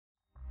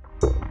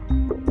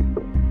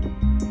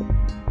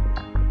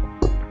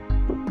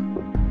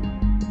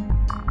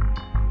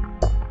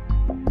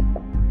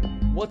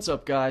What's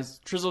up guys,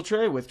 Trizzle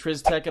Trey with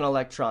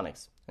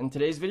TrizzTech&Electronix. In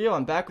today's video,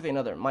 I'm back with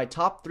another, my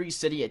top 3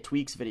 Cydia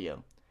Tweaks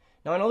video.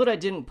 Now I know that I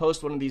didn't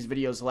post one of these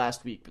videos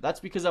last week, but that's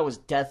because I was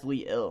deathly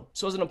ill.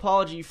 So as an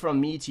apology from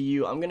me to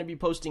you, I'm going to be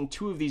posting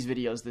 2 of these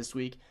videos this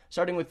week,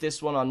 starting with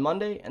this one on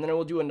Monday, and then I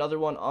will do another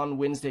one on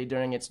Wednesday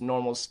during its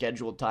normal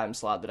scheduled time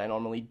slot that I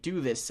normally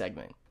do this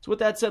segment. So with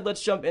that said,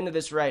 let's jump into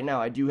this right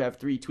now. I do have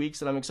 3 tweaks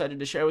that I'm excited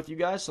to share with you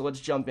guys, so let's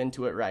jump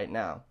into it right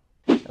now.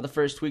 Now the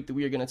first tweak that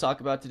we are going to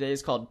talk about today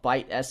is called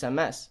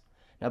BiteSMS.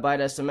 Now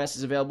BiteSMS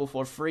is available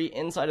for free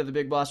inside of the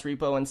BigBoss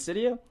repo in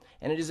Cydia,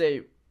 and it is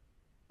a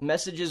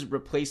messages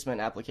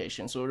replacement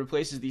application. So it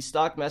replaces the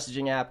stock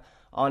messaging app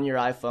on your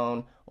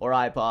iPhone or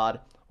iPod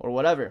or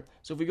whatever.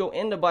 So if we go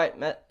into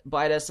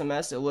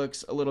BiteSMS, it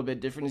looks a little bit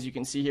different. As you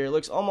can see here, it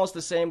looks almost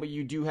the same, but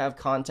you do have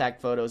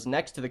contact photos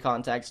next to the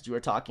contacts that you are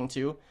talking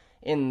to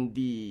in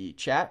the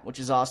chat, which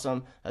is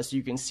awesome, so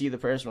you can see the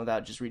person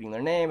without just reading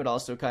their name. It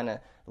also kind of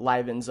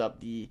livens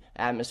up the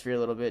atmosphere a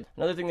little bit.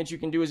 Another thing that you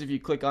can do is if you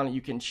click on it,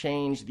 you can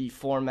change the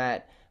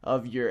format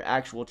of your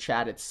actual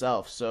chat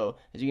itself. So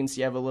as you can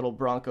see, I have a little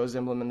Broncos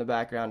emblem in the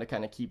background to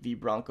kind of keep the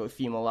Bronco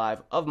theme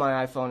alive of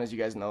my iPhone. As you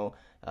guys know,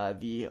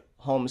 the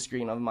home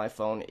screen of my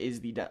phone is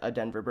a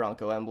Denver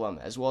Bronco emblem,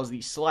 as well as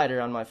the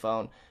slider on my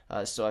phone,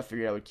 so I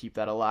figured I would keep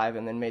that alive,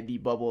 and then made the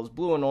bubbles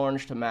blue and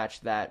orange to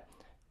match that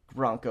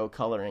Bronco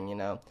coloring, you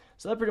know.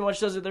 So that pretty much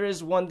does it. There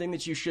is one thing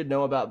that you should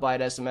know about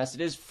BiteSMS.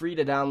 It is free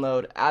to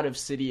download out of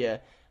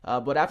Cydia,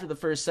 but after the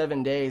first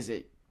 7 days,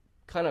 it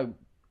kind of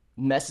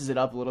messes it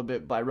up a little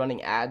bit by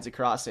running ads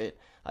across it.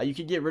 You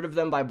could get rid of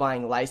them by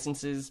buying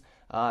licenses,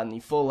 and the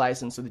full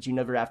license so that you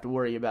never have to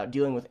worry about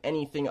dealing with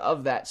anything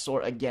of that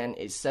sort again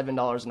is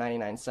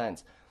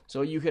 $7.99.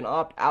 So you can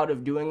opt out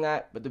of doing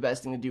that, but the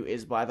best thing to do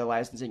is buy the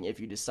licensing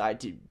if you decide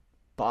to use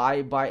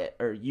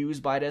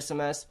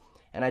BiteSMS.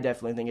 And I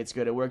definitely think it's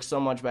good. It works so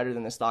much better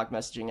than the stock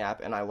messaging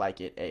app, and I like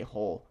it a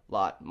whole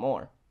lot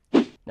more.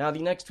 Now,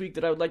 the next tweak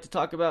that I would like to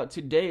talk about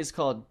today is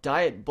called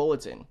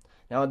DietBulletin.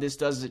 Now, what this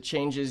does is it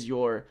changes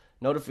your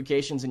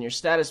notifications in your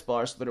status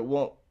bar so that it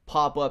won't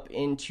pop up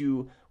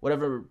into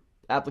whatever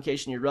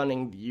application you're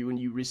running. When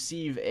you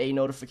receive a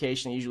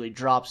notification, it usually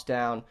drops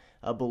down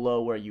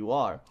below where you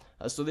are.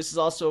 So this is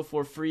also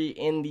for free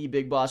in the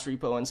BigBoss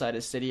repo inside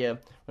of Cydia.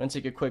 We're going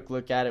to take a quick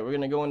look at it. We're going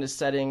to go into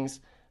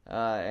settings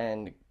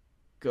and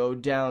go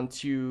down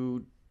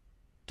to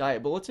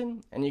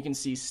DietBulletin, and you can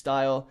see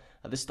style.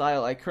 The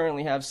style I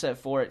currently have set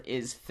for it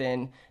is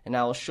thin, and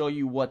I will show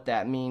you what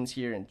that means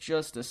here in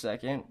just a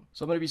second.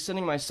 So I'm going to be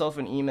sending myself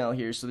an email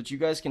here so that you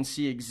guys can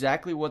see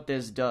exactly what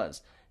this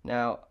does.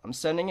 Now I'm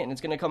sending it, and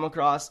it's going to come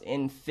across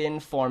in thin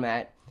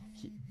format.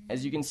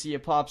 As you can see,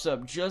 it pops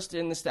up just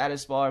in the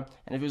status bar,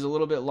 and if it was a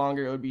little bit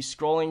longer, it would be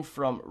scrolling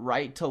from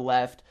right to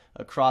left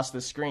across the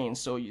screen.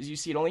 So as you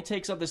see, it only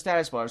takes up the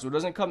status bar, so it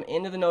doesn't come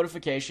into the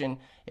notification,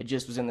 it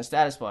just was in the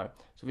status bar.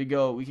 So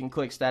if we can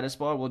click status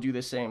bar, we'll do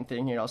the same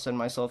thing here. I'll send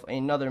myself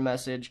another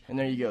message, and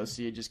there you go.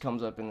 See, it just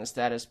comes up in the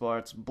status bar.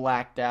 It's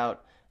blacked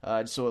out,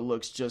 so it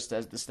looks just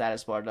as the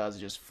status bar does. It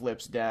just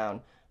flips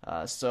down.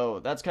 So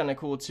that's kind of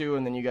cool too,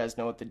 and then you guys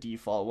know what the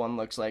default one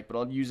looks like, but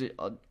I'll use it.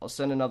 I'll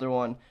send another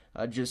one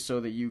just so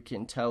that you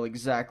can tell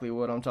exactly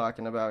what I'm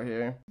talking about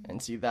here.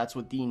 And see, that's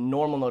what the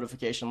normal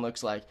notification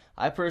looks like.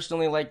 I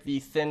personally like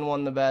the thin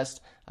one the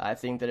best. I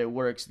think that it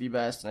works the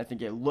best, and I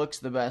think it looks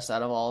the best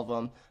out of all of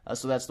them.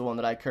 So that's the one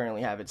that I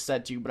currently have it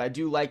set to, but I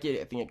do like it.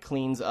 I think it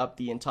cleans up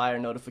the entire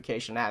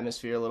notification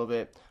atmosphere a little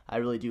bit. I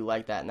really do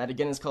like that. And that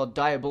again is called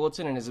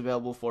DietBulletin and is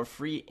available for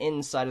free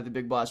inside of the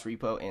BigBoss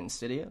repo in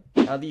Cydia.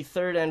 Now the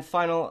third and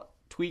final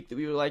tweak that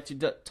we would like to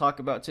talk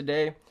about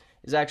today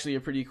is actually a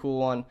pretty cool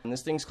one. And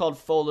this thing's called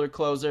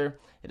FolderCloser.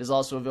 It is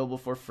also available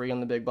for free on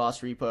the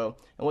BigBoss repo.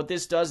 And what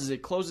this does is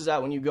it closes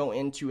out when you go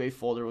into a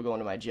folder. We'll go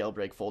into my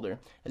jailbreak folder.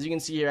 As you can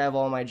see here, I have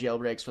all my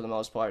jailbreaks for the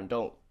most part, and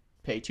don't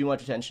pay too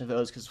much attention to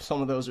those because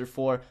some of those are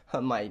for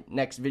my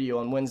next video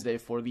on Wednesday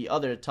for the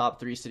other top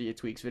 3 Cydia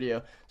Tweaks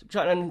video. So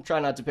try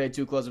not to pay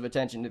too close of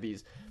attention to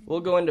these.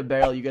 We'll go into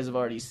Barrel. You guys have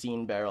already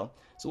seen Barrel.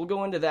 So we'll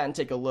go into that and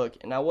take a look.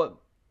 And now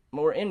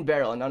we're in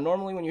Barrel. Now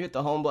normally when you hit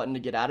the home button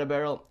to get out of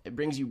Barrel, it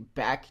brings you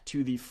back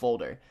to the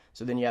folder.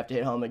 So then you have to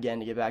hit home again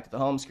to get back to the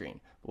home screen.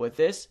 But with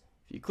this,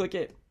 if you click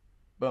it,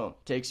 boom,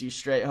 it takes you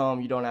straight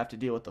home. You don't have to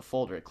deal with the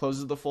folder. It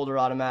closes the folder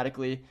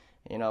automatically.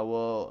 You know,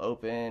 we'll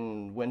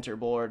open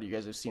Winterboard. You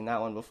guys have seen that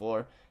one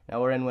before.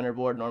 Now we're in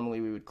Winterboard. Normally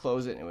we would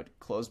close it and it would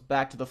close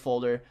back to the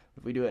folder.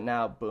 If we do it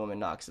now, boom, it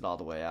knocks it all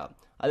the way out.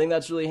 I think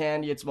that's really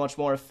handy. It's much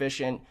more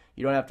efficient.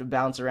 You don't have to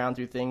bounce around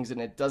through things,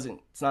 and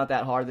it's not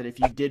that hard that if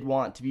you did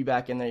want to be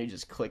back in there, you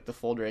just click the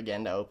folder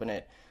again to open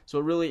it. So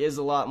it really is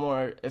a lot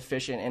more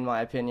efficient in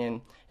my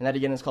opinion. And that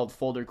again is called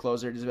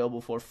FolderCloser. It is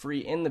available for free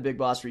in the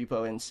BigBoss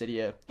repo in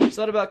Cydia.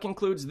 So that about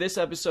concludes this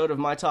episode of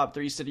my top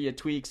 3 Cydia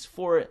tweaks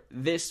for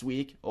this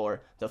week,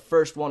 or the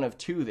first one of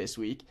 2 this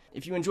week.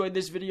 If you enjoyed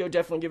this video,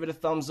 definitely give it a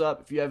thumbs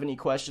up. If you have any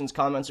questions,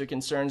 comments, or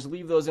concerns,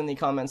 leave those in the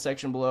comment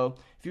section below.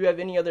 If you have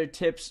any other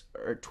tips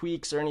or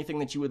tweaks or anything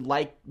that you would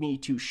like me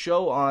to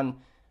show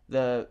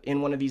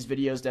in one of these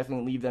videos,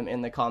 definitely leave them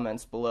in the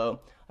comments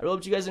below. I really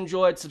hope you guys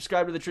enjoyed.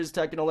 Subscribe to the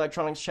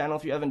TrizzTech&Electronix channel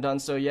if you haven't done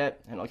so yet,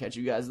 and I'll catch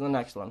you guys in the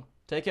next one.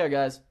 Take care,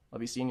 guys. I'll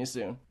be seeing you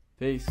soon.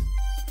 Peace.